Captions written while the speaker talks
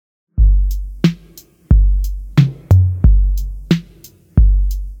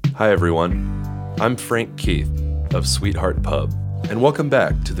Hi everyone, I'm Frank Keith of Sweetheart Pub, and welcome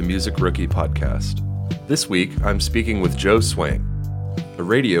back to the Music Rookie Podcast. This week, I'm speaking with Joe Swang, a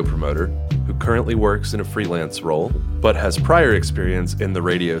radio promoter who currently works in a freelance role, but has prior experience in the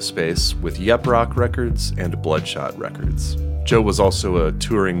radio space with Yep Rock Records and Bloodshot Records. Joe was also a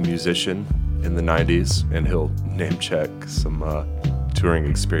touring musician in the 90s, and he'll name check some touring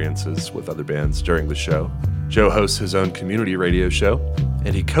experiences with other bands during the show. Joe hosts his own community radio show,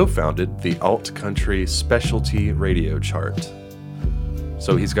 and he co-founded the Alt Country Specialty Radio Chart.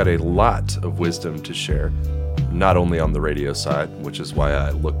 So he's got a lot of wisdom to share, not only on the radio side, which is why I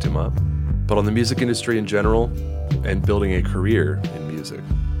looked him up, but on the music industry in general and building a career in music.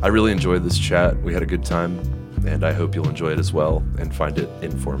 I really enjoyed this chat. We had a good time, and I hope you'll enjoy it as well and find it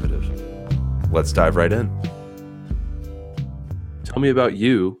informative. Let's dive right in. Tell me about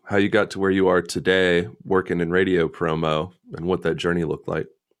you, how you got to where you are today, working in radio promo, and what that journey looked like.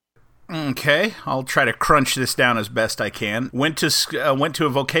 Okay, I'll try to crunch this down as best I can. Went to a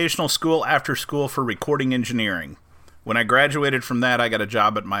vocational school after school for recording engineering. When I graduated from that, I got a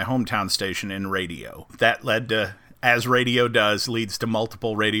job at my hometown station in radio. That led to, as radio does, leads to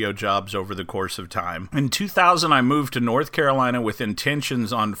multiple radio jobs over the course of time. In 2000, I moved to North Carolina with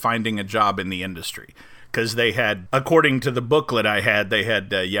intentions on finding a job in the industry. Because they had, according to the booklet I had, they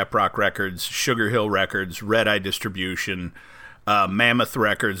had Yep Rock Records, Sugar Hill Records, Red Eye Distribution, Mammoth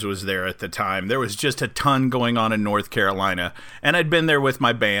Records was there at the time. There was just a ton going on in North Carolina. And I'd been there with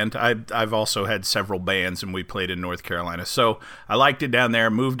my band. I've also had several bands, and we played in North Carolina. So I liked it down there,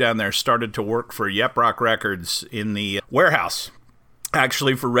 moved down there, started to work for Yep Rock Records in the warehouse.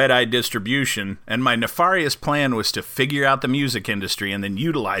 Actually, for Red Eye Distribution. And my nefarious plan was to figure out the music industry and then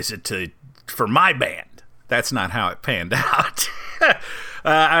utilize it for my band. That's not how it panned out.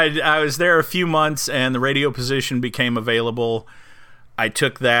 I was there a few months, and the radio position became available. I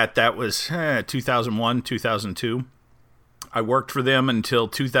took that. That was 2001, 2002. I worked for them until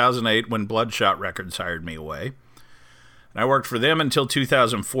 2008 when Bloodshot Records hired me away. And I worked for them until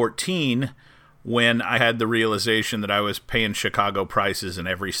 2014 when I had the realization that I was paying Chicago prices and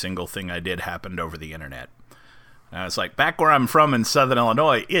every single thing I did happened over the internet. And it's like, back where I'm from in Southern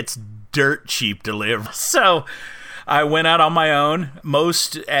Illinois, it's dirt cheap to live. So I went out on my own.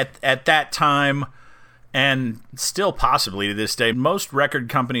 Most at that time, and still possibly to this day, most record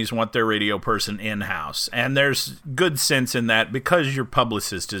companies want their radio person in-house. And there's good sense in that because your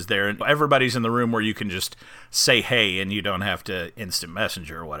publicist is there and everybody's in the room where you can just say hey and you don't have to instant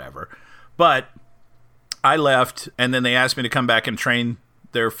messenger or whatever. But I left, and then they asked me to come back and train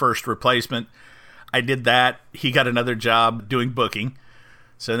their first replacement. I did that. He got another job doing booking.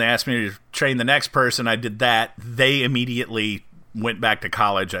 So they asked me to train the next person. I did that. They immediately went back to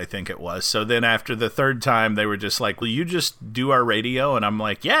college, I think it was. So then after the third time, they were just like, will you just do our radio? And I'm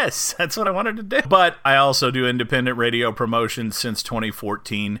like, yes, that's what I wanted to do. But I also do independent radio promotions since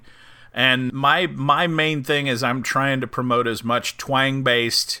 2014. And my main thing is I'm trying to promote as much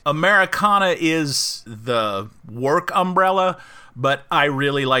twang-based. Americana is the work umbrella, but I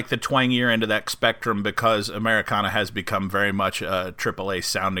really like the twangier end of that spectrum because Americana has become very much a AAA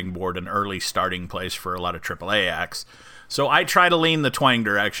sounding board, an early starting place for a lot of AAA acts. So I try to lean the twang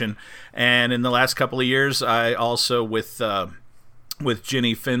direction. And in the last couple of years, I also, with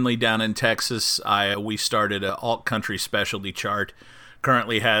Jenny Finley down in Texas, we started an alt country specialty chart.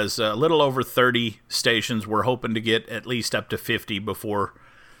 Currently has a little over 30 stations. We're hoping to get at least up to 50 before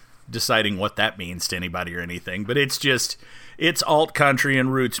deciding what that means to anybody or anything. But it's alt country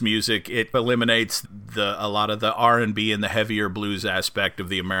and roots music. It eliminates a lot of the R&B and the heavier blues aspect of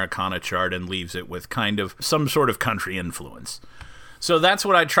the Americana chart and leaves it with kind of some sort of country influence. So that's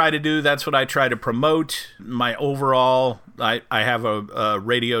what I try to do. That's what I try to promote. My overall, I have a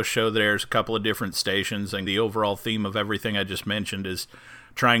radio show. There's a couple of different stations, and the overall theme of everything I just mentioned is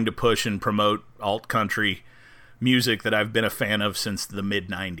trying to push and promote alt country music that I've been a fan of since the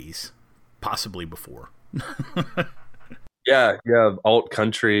mid-90s, possibly before. Yeah, alt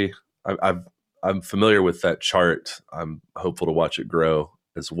country. I'm familiar with that chart. I'm hopeful to watch it grow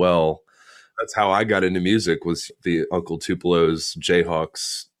as well. That's how I got into music, was the Uncle Tupelo's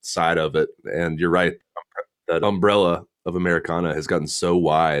Jayhawks side of it. And you're right, that umbrella of Americana has gotten so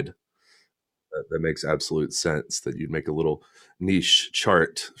wide that makes absolute sense that you'd make a little niche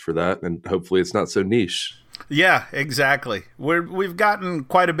chart for that. And hopefully it's not so niche. Yeah, exactly. We've gotten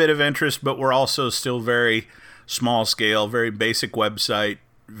quite a bit of interest, but we're also still very small scale, very basic website.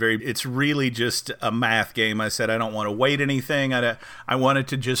 It's really just a math game. I said I don't want to weight anything. I want it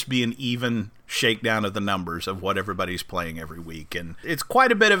to just be an even shakedown of the numbers of what everybody's playing every week. And it's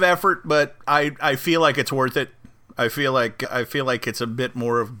quite a bit of effort, but I feel like it's worth it. I feel like it's a bit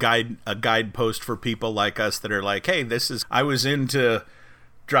more of a guidepost for people like us that are like, hey, I was into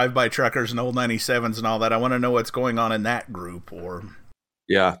drive-by truckers and old 97s and all that. I want to know what's going on in that group. Or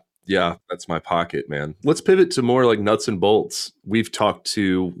yeah, that's my pocket, man. Let's pivot to more like nuts and bolts. We've talked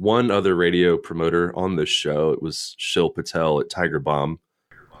to one other radio promoter on this show. It was Shil Patel at Tiger Bomb.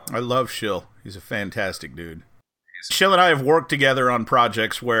 I love Shil. He's a fantastic dude. Shil and I have worked together on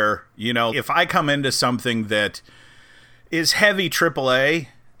projects where, if I come into something that is heavy AAA,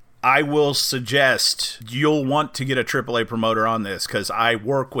 I will suggest you'll want to get a AAA promoter on this, because I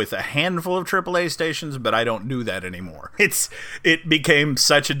work with a handful of AAA stations, but I don't do that anymore. It became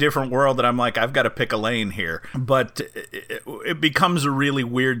such a different world that I'm like, I've got to pick a lane here. But it becomes a really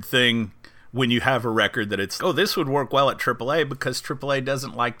weird thing when you have a record that this would work well at AAA, because AAA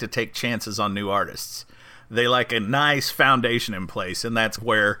doesn't like to take chances on new artists. They like a nice foundation in place, and that's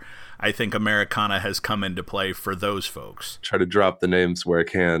where I think Americana has come into play for those folks. Try to drop the names where I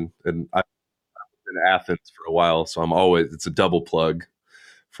can. And I've been in Athens for a while, so it's a double plug.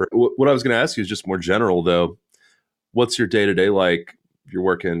 For what I was going to ask you is just more general, though. What's your day-to-day like? You're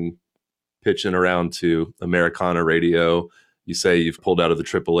working, pitching around to Americana radio. You say you've pulled out of the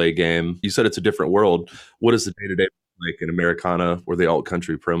AAA game. You said it's a different world. What is the day-to-day like in Americana or the alt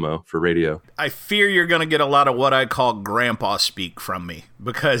country promo for radio? I fear you're going to get a lot of what I call grandpa speak from me,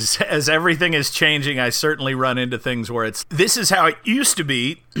 because as everything is changing, I certainly run into things where this is how it used to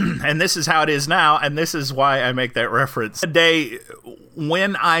be, and this is how it is now, and this is why I make that reference. Today,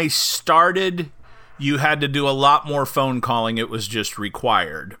 when I started, you had to do a lot more phone calling. It was just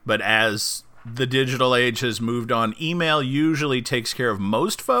required. But as the digital age has moved on, email usually takes care of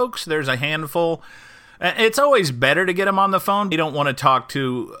most folks. There's a handful. It's always better to get them on the phone. You don't want to talk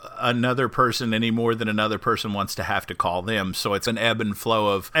to another person any more than another person wants to have to call them. So it's an ebb and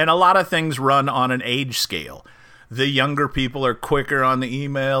flow and a lot of things run on an age scale. The younger people are quicker on the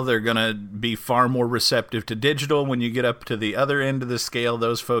email. They're going to be far more receptive to digital. When you get up to the other end of the scale,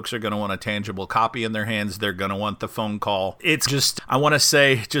 those folks are going to want a tangible copy in their hands. They're going to want the phone call. It's just, I want to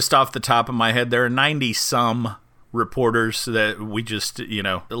say, just off the top of my head, there are 90-some reporters that we just,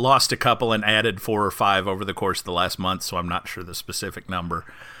 lost a couple and added 4 or 5 over the course of the last month, so I'm not sure the specific number.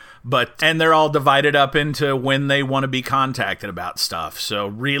 And they're all divided up into when they want to be contacted about stuff. So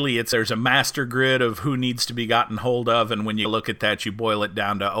really, there's a master grid of who needs to be gotten hold of, and when you look at that, you boil it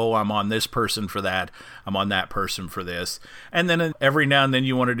down to, I'm on this person for that, I'm on that person for this. And then every now and then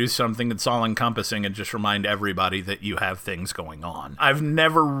you want to do something that's all-encompassing and just remind everybody that you have things going on. I've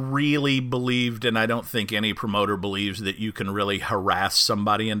never really believed, and I don't think any promoter believes, that you can really harass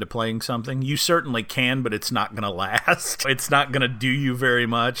somebody into playing something. You certainly can, but it's not going to last. It's not going to do you very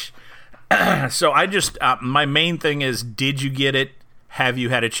much. So I just, my main thing is, did you get it? Have you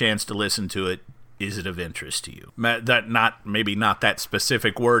had a chance to listen to it? Is it of interest to you? Maybe not that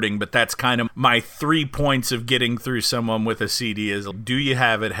specific wording, but that's kind of my 3 points of getting through someone with a CD is, do you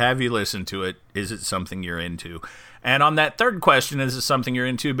have it? Have you listened to it? Is it something you're into? And on that third question, is it something you're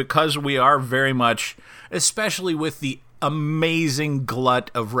into? Because we are very much, especially with the amazing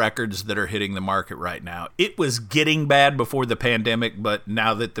glut of records that are hitting the market right now. It was getting bad before the pandemic, but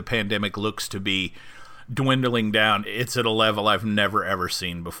now that the pandemic looks to be dwindling down, it's at a level I've never ever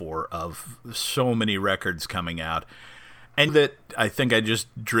seen before of so many records coming out. And that, I think I just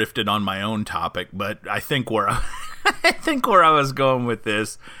drifted on my own topic, but I think where I was going with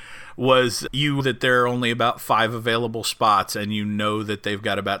this was that there are only about 5 available spots, and that they've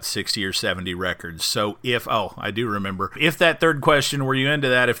got about 60 or 70 records. So I do remember, if that third question, were you into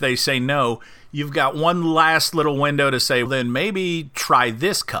that, if they say no, you've got one last little window to say, well, then maybe try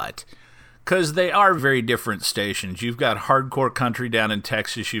this cut. Because they are very different stations. You've got hardcore country down in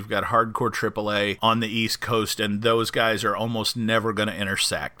Texas. You've got hardcore AAA on the East Coast, and those guys are almost never going to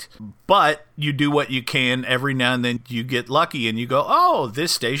intersect. But you do what you can. Every now and then you get lucky, and you go,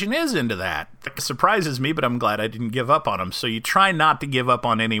 this station is into that. It surprises me, but I'm glad I didn't give up on them. So you try not to give up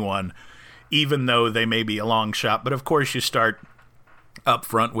on anyone, even though they may be a long shot. But of course, you start up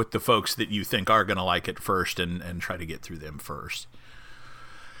front with the folks that you think are going to like it first, and try to get through them first.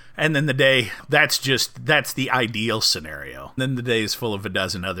 And then the day, that's the ideal scenario. Then the day is full of a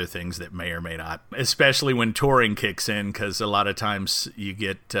dozen other things that may or may not, especially when touring kicks in, because a lot of times you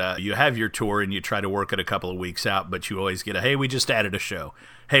get, you have your tour and you try to work it a couple of weeks out, but you always get hey, we just added a show.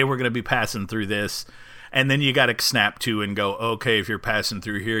 Hey, we're going to be passing through this. And then you got to snap to and go, okay, if you're passing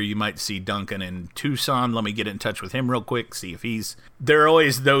through here, you might see Duncan in Tucson. Let me get in touch with him real quick, see if there are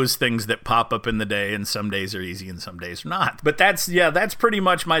always those things that pop up in the day, and some days are easy and some days are not. But that's pretty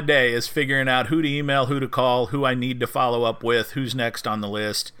much my day, is figuring out who to email, who to call, who I need to follow up with, who's next on the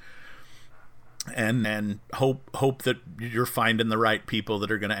list. and hope that you're finding the right people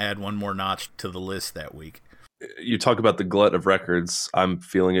that are going to add one more notch to the list that week. You talk about the glut of records. I'm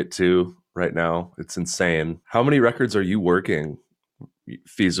feeling it too right now. It's insane. How many records are you working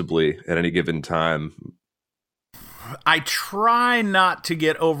feasibly at any given time? I try not to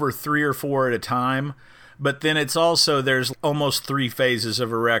get over 3 or 4 at a time, but then it's also, there's almost 3 phases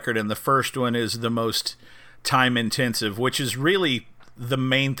of a record, and the first one is the most time intensive, which is really the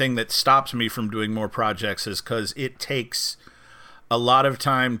main thing that stops me from doing more projects, is because it takes a lot of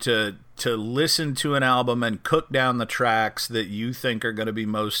time to listen to an album and cook down the tracks that you think are going to be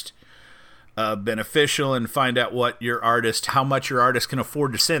most beneficial, and find out how much your artist can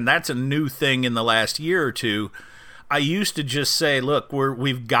afford to send. That's a new thing in the last year or two. I used to just say, look,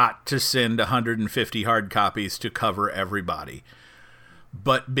 we've got to send 150 hard copies to cover everybody.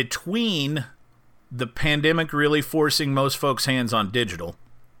 But between the pandemic really forcing most folks' hands on digital,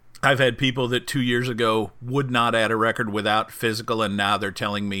 I've had people that 2 years ago would not add a record without physical, and now they're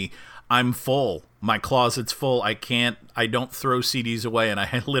telling me, I'm full. My closet's full. I don't throw CDs away, and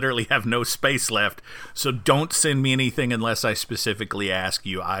I literally have no space left. So don't send me anything unless I specifically ask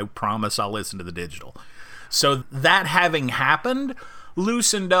you. I promise I'll listen to the digital. So that having happened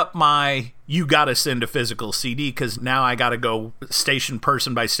loosened up my, you got to send a physical CD, because now I got to go station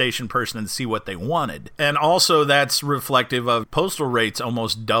person by station person and see what they wanted. And also that's reflective of postal rates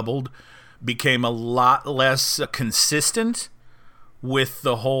almost doubled, became a lot less consistent with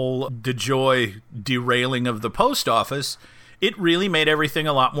the whole DeJoy derailing of the post office. It really made everything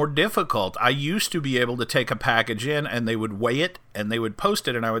a lot more difficult. I used to be able to take a package in, and they would weigh it and they would post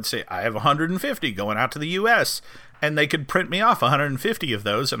it, and I would say, I have 150 going out to the US, and they could print me off 150 of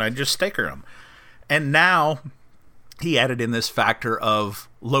those, and I'd just sticker them. And now he added in this factor of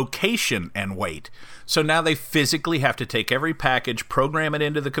location and weight. So now they physically have to take every package, program it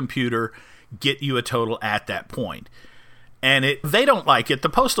into the computer, get you a total at that point. And they don't like it. The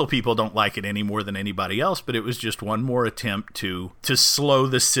postal people don't like it any more than anybody else, but it was just one more attempt to slow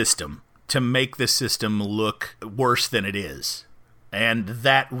the system, to make the system look worse than it is. And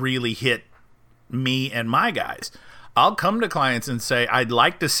that really hit me and my guys. I'll come to clients and say, I'd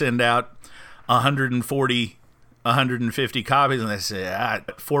like to send out 140, 150 copies, and they say,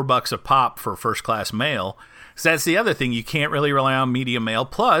 $4 a pop for first class mail. So that's the other thing. You can't really rely on media mail.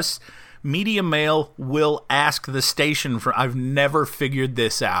 Plus, media mail will ask the station for, I've never figured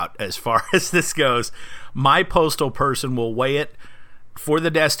this out as far as this goes. My postal person will weigh it for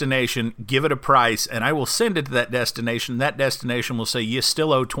the destination, give it a price, and I will send it to that destination. That destination will say, you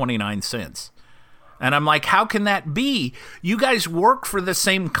still owe 29 cents. And I'm like, how can that be? You guys work for the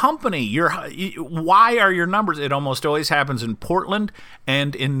same company. Why are your numbers? It almost always happens in Portland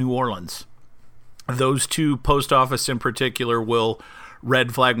and in New Orleans. Those two post office in particular will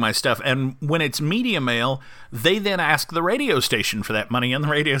red flag my stuff. And when it's media mail, they then ask the radio station for that money, and the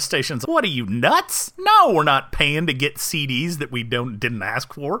radio station's, what are you, nuts? No, we're not paying to get CDs that we didn't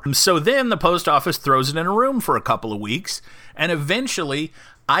ask for. So then the post office throws it in a room for a couple of weeks, and eventually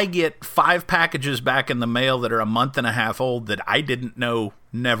I get 5 packages back in the mail that are a month and a half old that I didn't know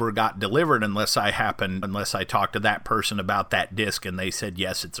never got delivered unless I talked to that person about that disc and they said,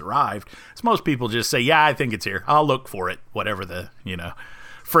 yes, it's arrived. So most people just say, yeah, I think it's here. I'll look for it, whatever the,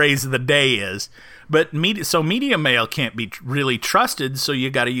 phrase of the day is. But media mail can't be really trusted, so you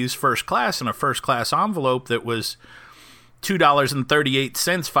got to use first class, and a first class envelope that was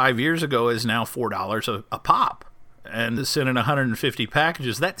 $2.38 5 years ago is now $4 a pop. And sending 150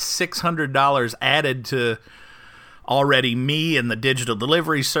 packages, that's $600 added to already me and the digital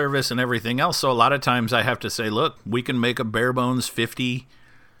delivery service and everything else. So a lot of times I have to say, look, we can make a bare bones 50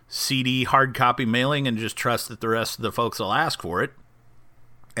 CD hard copy mailing and just trust that the rest of the folks will ask for it.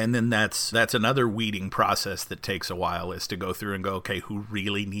 And then that's another weeding process that takes a while, is to go through and go, okay, who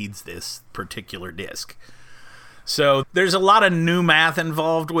really needs this particular disc? So there's a lot of new math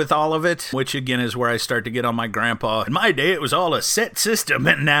involved with all of it, which again is where I start to get on my grandpa. In my day, it was all a set system,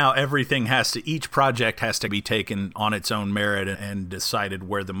 and now each project has to be taken on its own merit and decided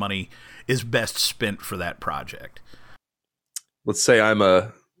where the money is best spent for that project. Let's say I'm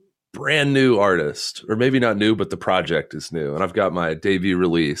a brand new artist, or maybe not new, but the project is new, and I've got my debut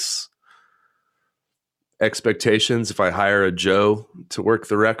release. Expectations if I hire a Joe to work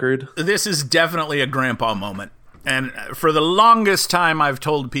the record? This is definitely a grandpa moment. And for the longest time, I've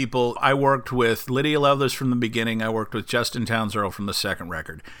told people I worked with Lydia Lovelace from the beginning. I worked with Justin Townes Earle from the second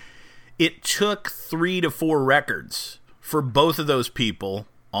record. It took 3 to 4 records for both of those people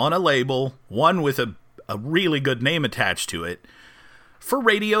on a label, one with a really good name attached to it, for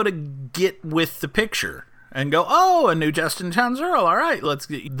radio to get with the picture. and go, oh, a new Justin Townes Earl. All right,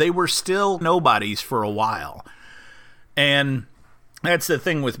 they were still nobodies for a while. And that's the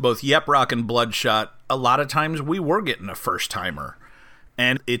thing with both Yep Rock and Bloodshot. A lot of times we were getting a first-timer.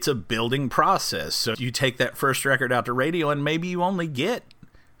 And it's a building process. So you take that first record out to radio and maybe you only get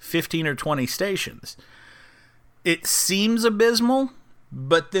 15 or 20 stations. It seems abysmal,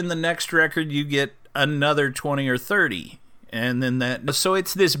 but then the next record you get another 20 or 30. And then so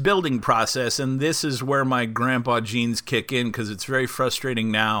it's this building process, and this is where my grandpa genes kick in, because it's very frustrating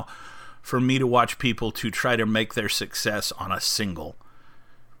now for me to watch people to try to make their success on a single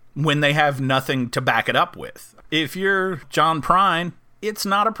when they have nothing to back it up with. If you're John Prine, it's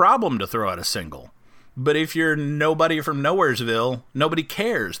not a problem to throw out a single. But if you're nobody from Nowheresville, nobody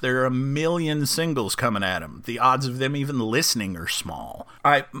cares. There are a million singles coming at them. The odds of them even listening are small.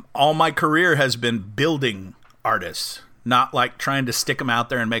 All my career has been building artists, not like trying to stick them out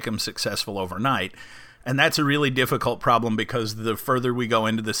there and make them successful overnight. And that's a really difficult problem, because the further we go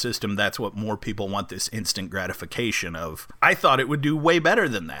into the system, that's what more people want, this instant gratification of, I thought it would do way better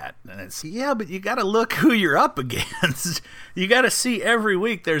than that. And it's, yeah, but you got to look who you're up against. You got to see every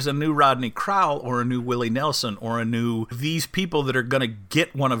week there's a new Rodney Crowell or a new Willie Nelson or a new, these people that are going to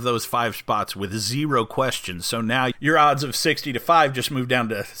get one of those 5 spots with 0 questions. So now your odds of 60-5 just moved down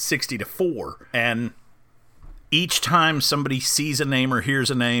to 60-4. And each time somebody sees a name or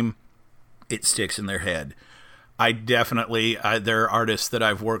hears a name, it sticks in their head. There are artists that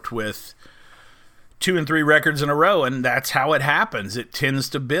I've worked with 2 and 3 records in a row, and that's how it happens. It tends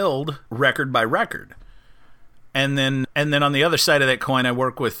to build record by record. And then on the other side of that coin, I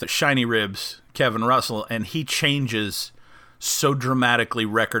work with Shiny Ribs, Kevin Russell, and he changes so dramatically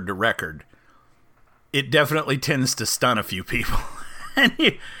record to record. It definitely tends to stun a few people.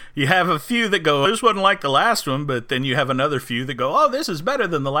 And you have a few that go, this wasn't like the last one, but then you have another few that go, oh, this is better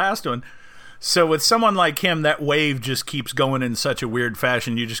than the last one. So with someone like him, that wave just keeps going in such a weird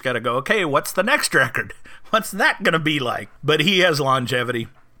fashion. You just got to go, okay, what's the next record? What's that going to be like? But he has longevity.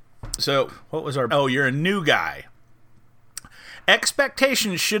 So what was you're a new guy.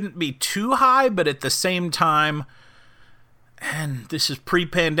 Expectations shouldn't be too high, but at the same time, and this is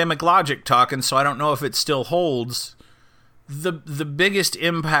pre-pandemic logic talking, so I don't know if it still holds, the biggest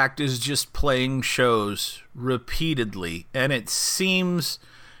impact is just playing shows repeatedly. And it seems,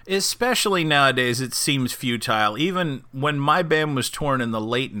 especially nowadays, it seems futile. Even when my band was touring in the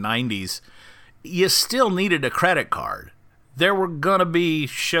late 90s, you still needed a credit card. There were going to be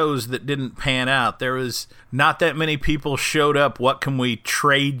shows that didn't pan out. There was not that many people showed up. What can we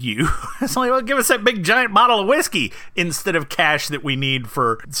trade you? It's like, well, give us that big giant bottle of whiskey instead of cash that we need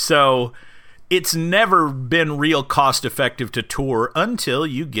for. So it's never been real cost effective to tour until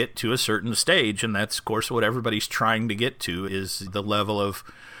you get to a certain stage. And that's, of course, what everybody's trying to get to, is the level of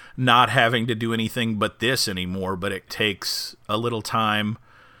not having to do anything but this anymore. But it takes a little time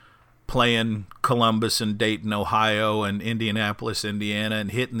playing Columbus and Dayton, Ohio, and Indianapolis, Indiana, and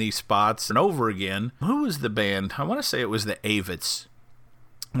hitting these spots and over again. Who was the band? I want to say it was the Avets.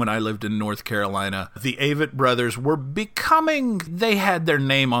 When I lived in North Carolina, the Avett brothers they had their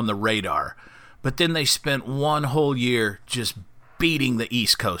name on the radar, but then they spent one whole year just beating the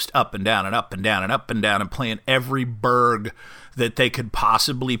East Coast up and down and up and down and up and down and playing every burg that they could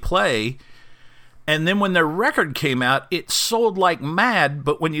possibly play. And then when their record came out, it sold like mad,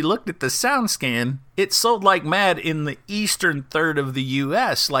 but when you looked at the SoundScan, it sold like mad in the eastern third of the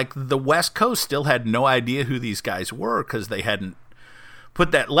U.S. Like, the West Coast still had no idea who these guys were because they hadn't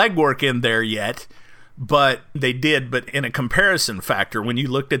put that legwork in there yet. But they did, but in a comparison factor, when you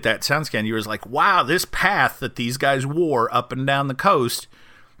looked at that SoundScan, you was like, wow, this path that these guys wore up and down the coast,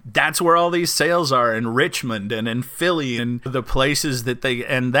 that's where all these sales are, in Richmond and in Philly and the places that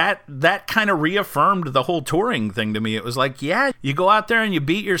and that kind of reaffirmed the whole touring thing to me. It was like, yeah, you go out there and you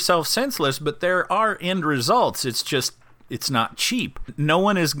beat yourself senseless, but there are end results. It's just, it's not cheap. No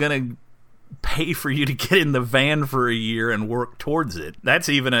one is going to pay for you to get in the van for a year and work towards it. That's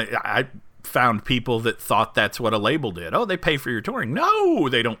even I found people that thought that's what a label did. Oh, they pay for your touring. No,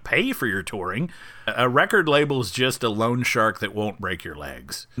 they don't pay for your touring. A record label is just a loan shark that won't break your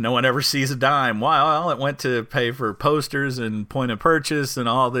legs. No one ever sees a dime. Well, it went to pay for posters and point of purchase and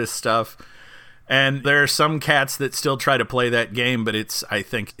all this stuff. And there are some cats that still try to play that game, but I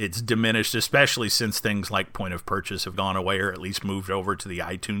think it's diminished, especially since things like point of purchase have gone away, or at least moved over to the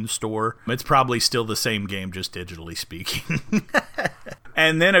iTunes store. It's probably still the same game, just digitally speaking.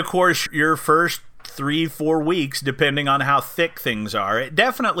 And then, of course, your first 3-4 weeks, depending on how thick things are. It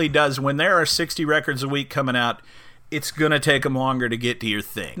definitely does. When there are 60 records a week coming out, it's going to take them longer to get to your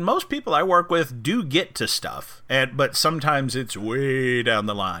thing. Most people I work with do get to stuff, but sometimes it's way down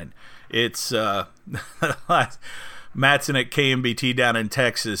the line. It's Mattson at KMBT down in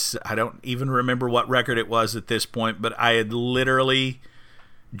Texas. I don't even remember what record it was at this point, but I had literally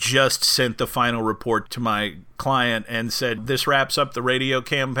just sent the final report to my client and said, this wraps up the radio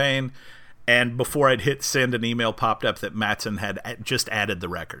campaign. And before I'd hit send, an email popped up that Mattson had just added the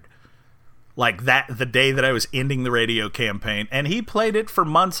record. Like that, the day that I was ending the radio campaign. And he played it for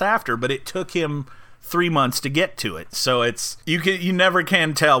months after, but it took him 3 months to get to it. So it's you never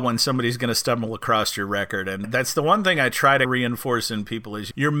can tell when somebody's going to stumble across your record. And that's the one thing I try to reinforce in people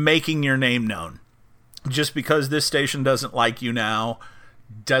is you're making your name known. Just because this station doesn't like you now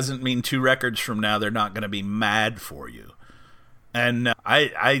doesn't mean 2 records from now they're not going to be mad for you. And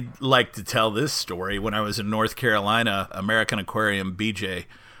I like to tell this story. When I was in North Carolina, American Aquarium BJ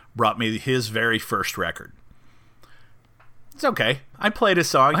brought me his very first record. It's okay. I played a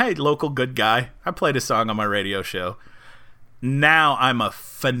song. Hey, local good guy. I played a song on my radio show. Now I'm a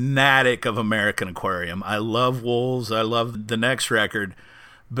fanatic of American Aquarium. I love Wolves. I love the next record.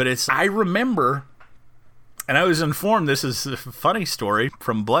 But I remember, and I was informed, this is a funny story,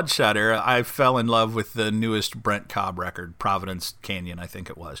 from Bloodshot era, I fell in love with the newest Brent Cobb record, Providence Canyon, I think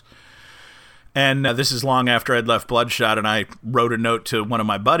it was. And this is long after I'd left Bloodshot, and I wrote a note to one of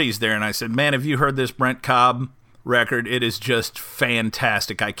my buddies there, and I said, man, have you heard this Brent Cobb record? It is just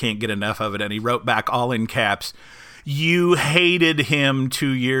fantastic. I can't get enough of it. And he wrote back all in caps, you hated him 2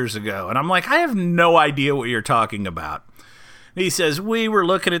 years ago. And I'm like, I have no idea what you're talking about. He says, we were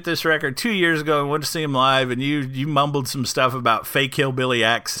looking at this record 2 years ago and went to see him live, and you mumbled some stuff about fake hillbilly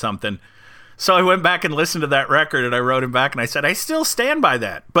acts something. So I went back and listened to that record, and I wrote him back, and I said, I still stand by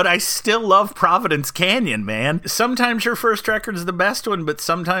that, but I still love Providence Canyon, man. Sometimes your first record is the best one, but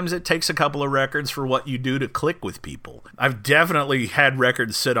sometimes it takes a couple of records for what you do to click with people. I've definitely had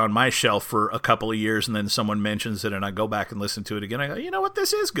records sit on my shelf for a couple of years, and then someone mentions it, and I go back and listen to it again. I go, you know what,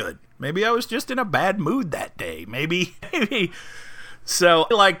 this is good. Maybe I was just in a bad mood that day. Maybe. So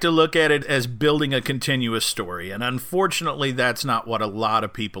I like to look at it as building a continuous story, and unfortunately that's not what a lot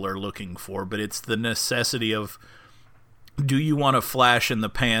of people are looking for, but it's the necessity of, do you want a flash in the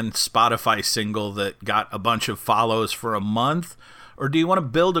pan Spotify single that got a bunch of follows for a month, or do you want to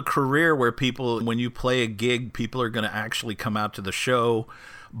build a career where people, when you play a gig, people are going to actually come out to the show,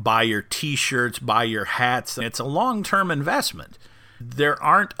 buy your t-shirts, buy your hats? It's a long-term investment. There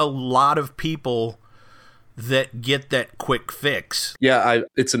aren't a lot of people that get that quick fix. Yeah,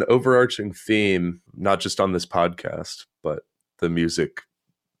 it's an overarching theme, not just on this podcast, but the music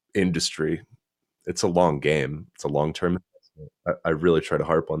industry. It's a long game. It's a long-term investment. I really try to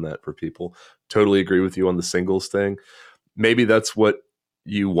harp on that for people. Totally agree with you on the singles thing. Maybe that's what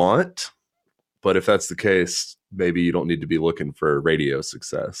you want, but if that's the case, maybe you don't need to be looking for radio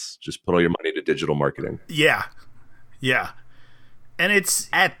success. Just put all your money to digital marketing. Yeah. And it's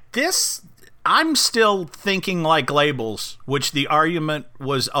at this, I'm still thinking like labels, which the argument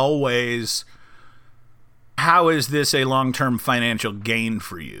was always, how is this a long-term financial gain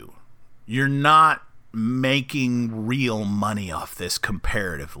for you? You're not making real money off this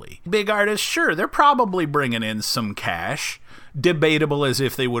comparatively. Big artists, sure, they're probably bringing in some cash. Debatable as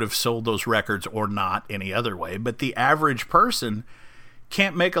if they would have sold those records or not any other way. But the average person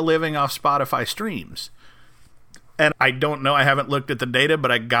can't make a living off Spotify streams. And I don't know, I haven't looked at the data,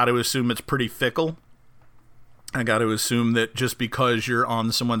 but I got to assume it's pretty fickle. I got to assume that just because you're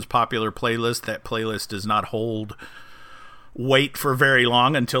on someone's popular playlist, that playlist does not hold weight for very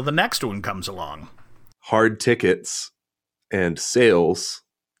long until the next one comes along. Hard tickets and sales,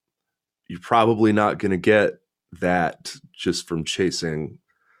 you're probably not going to get that just from chasing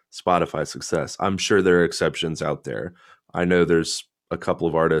Spotify success. I'm sure there are exceptions out there. I know there's a couple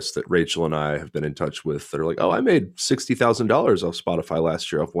of artists that Rachel and I have been in touch with that are like, oh, I made $60,000 off Spotify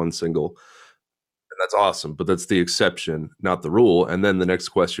last year off one single. And that's awesome, but that's the exception, not the rule. And then the next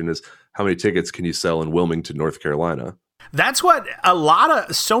question is, how many tickets can you sell in Wilmington, North Carolina? That's what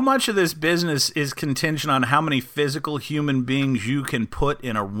so much of this business is contingent on how many physical human beings you can put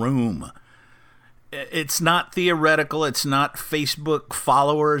in a room. It's not theoretical. It's not Facebook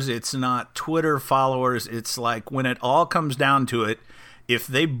followers. It's not Twitter followers. It's like, when it all comes down to it, if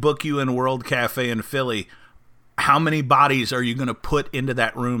they book you in World Cafe in Philly, how many bodies are you going to put into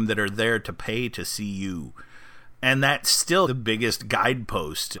that room that are there to pay to see you? And that's still the biggest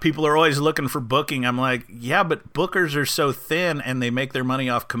guidepost. People are always looking for booking. I'm like, yeah, but bookers are so thin and they make their money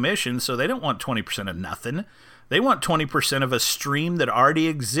off commission, so they don't want 20% of nothing. They want 20% of a stream that already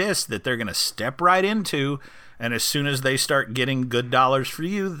exists that they're going to step right into, and as soon as they start getting good dollars for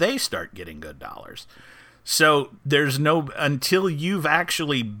you, they start getting good dollars. So there's no, until you've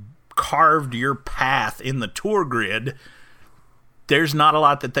actually carved your path in the tour grid, there's not a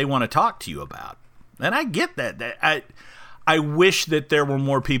lot that they want to talk to you about. And I get that. I wish that there were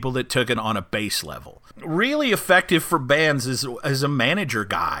more people that took it on a base level. Really effective for bands is a manager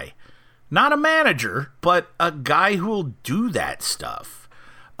guy. Not a manager, but a guy who will do that stuff.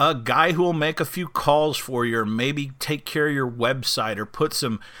 A guy who will make a few calls for you, or maybe take care of your website, or put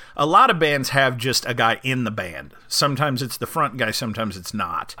some... A lot of bands have just a guy in the band. Sometimes it's the front guy, sometimes it's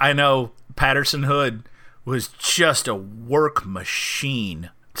not. I know Patterson Hood was just a work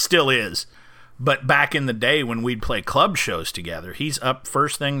machine. Still is. But back in the day when we'd play club shows together, he's up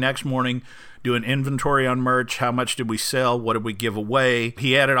first thing next morning, doing inventory on merch. How much did we sell? What did we give away?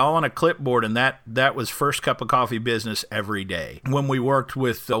 He had it all on a clipboard, and that was first cup of coffee business every day. When we worked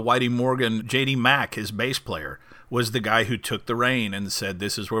with Whitey Morgan, J.D. Mack, his bass player, was the guy who took the reign and said,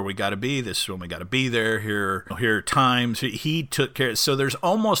 this is where we got to be. This is when we got to be there. Here are times. He took care. So there's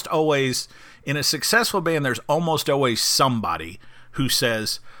almost always, in a successful band, there's almost always somebody who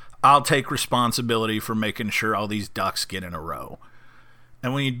says, I'll take responsibility for making sure all these ducks get in a row.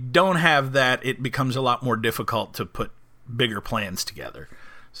 And when you don't have that, it becomes a lot more difficult to put bigger plans together.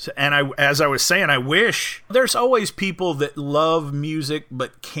 So, and as I was saying, I wish there's always people that love music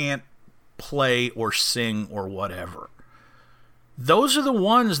but can't play or sing or whatever. Those are the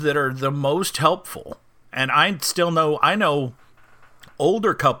ones that are the most helpful. And I know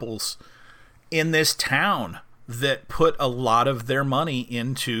older couples in this town that put a lot of their money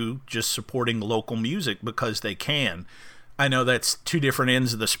into just supporting local music because they can. I know that's two different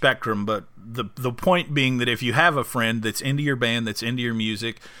ends of the spectrum, but the point being that if you have a friend that's into your band, that's into your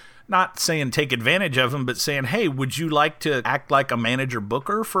music, not saying take advantage of them, but saying, hey, would you like to act like a manager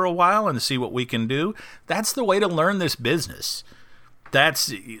booker for a while and see what we can do? That's the way to learn this business.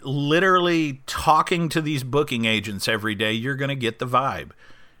 That's literally talking to these booking agents every day. You're going to get the vibe.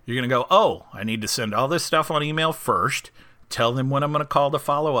 You're going to go, oh, I need to send all this stuff on email first, tell them when I'm going to call to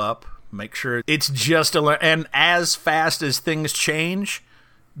follow up, make sure it's just and as fast as things change,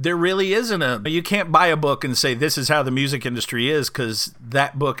 there really isn't you can't buy a book and say this is how the music industry is, because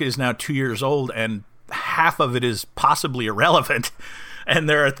that book is now 2 years old and half of it is possibly irrelevant. And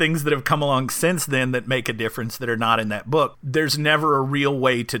there are things that have come along since then that make a difference that are not in that book. There's never a real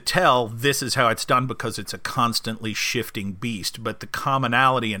way to tell this is how it's done because it's a constantly shifting beast. But the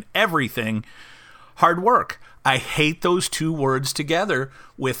commonality in everything, hard work. I hate those two words together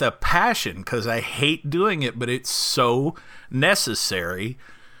with a passion because I hate doing it, but it's so necessary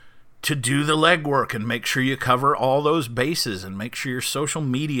to do the legwork and make sure you cover all those bases and make sure your social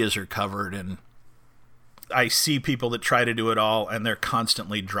medias are covered. And I see people that try to do it all and they're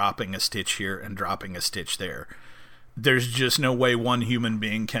constantly dropping a stitch here and dropping a stitch there. There's just no way one human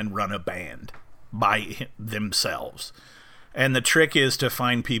being can run a band by themselves. And the trick is to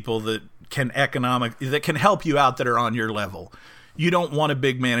find people that can help you out, that are on your level. You don't want a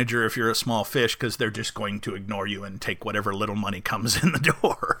big manager if you're a small fish, because they're just going to ignore you and take whatever little money comes in the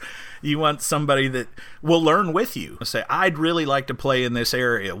door. You want somebody that will learn with you. Say, I'd really like to play in this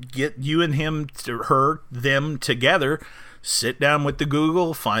area. Get you and them together. Sit down with the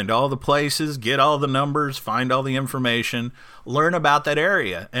Google, find all the places, get all the numbers, find all the information, learn about that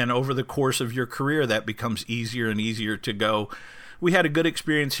area. And over the course of your career, that becomes easier and easier to go, we had a good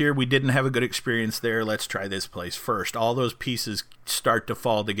experience here, we didn't have a good experience there, let's try this place first. All those pieces start to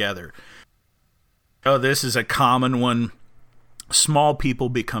fall together. Oh, this is a common one. Small people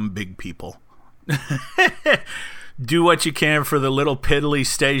become big people. Do what you can for the little piddly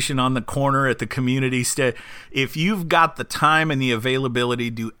station on the corner at the community If you've got the time and the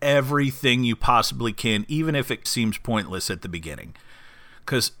availability, do everything you possibly can, even if it seems pointless at the beginning.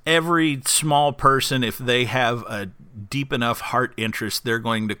 Because every small person, if they have a deep enough heart interest, they're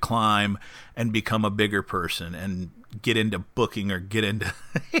going to climb and become a bigger person and get into booking or get into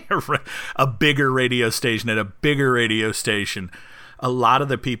a bigger radio station at a bigger radio station. A lot of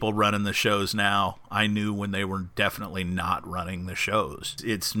the people running the shows now, I knew when they were definitely not running the shows.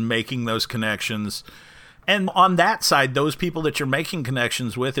 It's making those connections. And on that side, those people that you're making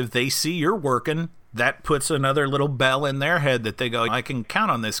connections with, if they see you're working, that puts another little bell in their head that they go, I can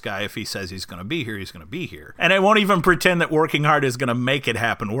count on this guy. If he says he's going to be here, he's going to be here. And I won't even pretend that working hard is going to make it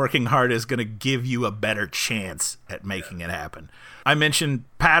happen. Working hard is going to give you a better chance at making it happen. I mentioned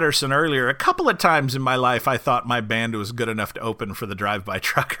Patterson earlier. A couple of times in my life, I thought my band was good enough to open for the Drive-By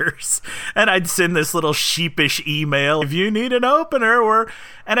Truckers. And I'd send this little sheepish email, if you need an opener,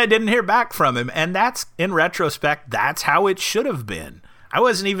 and I didn't hear back from him. And that's, in retrospect, that's how it should have been. I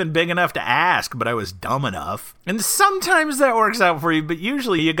wasn't even big enough to ask, but I was dumb enough. And sometimes that works out for you, but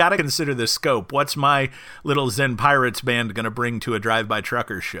usually you got to consider the scope. What's my little Zen Pirates band going to bring to a drive-by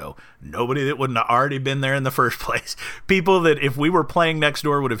truckers show? Nobody that wouldn't have already been there in the first place. People that if we were playing next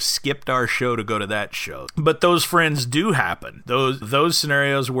door would have skipped our show to go to that show. But those friends do happen. Those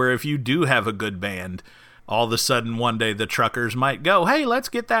scenarios where if you do have a good band, all of a sudden one day the truckers might go, hey, let's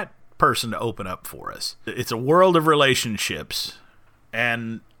get that person to open up for us. It's a world of relationships.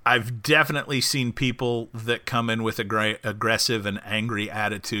 And I've definitely seen people that come in with aggressive and angry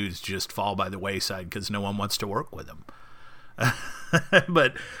attitudes just fall by the wayside because no one wants to work with them.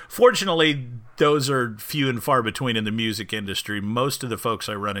 But fortunately, those are few and far between in the music industry. Most of the folks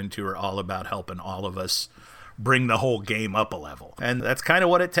I run into are all about helping all of us bring the whole game up a level. And that's kind of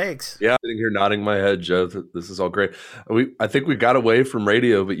what it takes. Yeah, sitting here nodding my head, Joe. This is all great. I think we got away from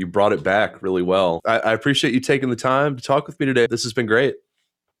radio, but you brought it back really well. I appreciate you taking the time to talk with me today. This has been great.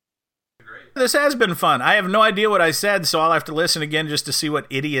 This has been fun. I have no idea what I said, so I'll have to listen again just to see what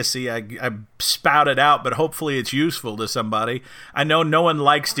idiocy I spouted out, but hopefully it's useful to somebody. I know no one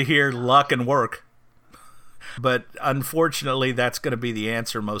likes to hear luck and work, but unfortunately that's going to be the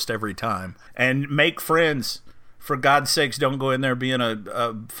answer most every time. And make friends. For God's sakes, don't go in there being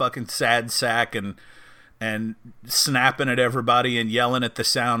a fucking sad sack and snapping at everybody and yelling at the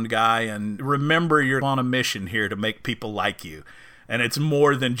sound guy. And remember, you're on a mission here to make people like you. And it's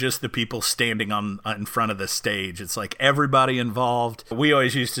more than just the people standing in front of the stage. It's like everybody involved. We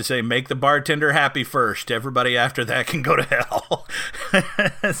always used to say, make the bartender happy first. Everybody after that can go to hell.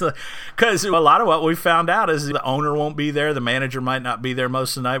 Because a lot of what we found out is the owner won't be there. The manager might not be there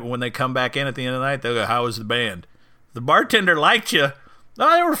most of the night. But when they come back in at the end of the night, they'll go, how was the band? The bartender liked you.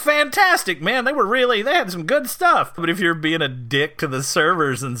 Oh, they were fantastic, man. They had some good stuff. But if you're being a dick to the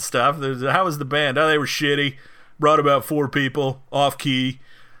servers and stuff, how was the band? Oh, they were shitty. Brought about 4 people, off key.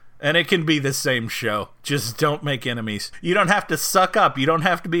 And it can be the same show. Just don't make enemies. You don't have to suck up. You don't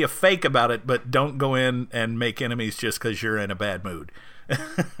have to be a fake about it, but don't go in and make enemies just because you're in a bad mood.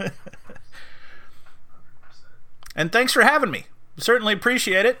 And thanks for having me. Certainly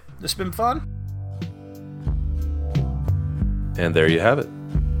appreciate it. It's been fun. And there you have it.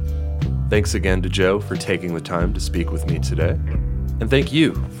 Thanks again to Joe for taking the time to speak with me today. And thank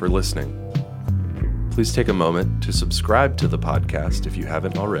you for listening. Please take a moment to subscribe to the podcast if you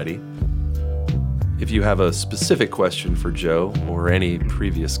haven't already. If you have a specific question for Joe or any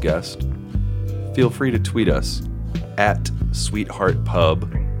previous guest, feel free to tweet us at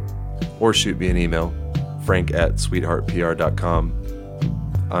SweetheartPub or shoot me an email,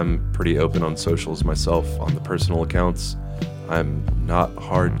 frank@sweetheartpr.com. I'm pretty open on socials myself on the personal accounts. I'm not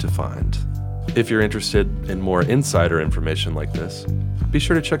hard to find. If you're interested in more insider information like this, be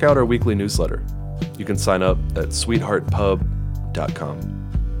sure to check out our weekly newsletter. You can sign up at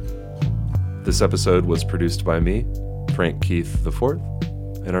sweetheartpub.com. This episode was produced by me, Frank Keith IV,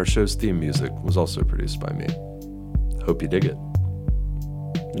 and our show's theme music was also produced by me. Hope you dig it.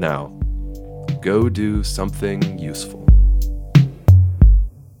 Now, go do something useful.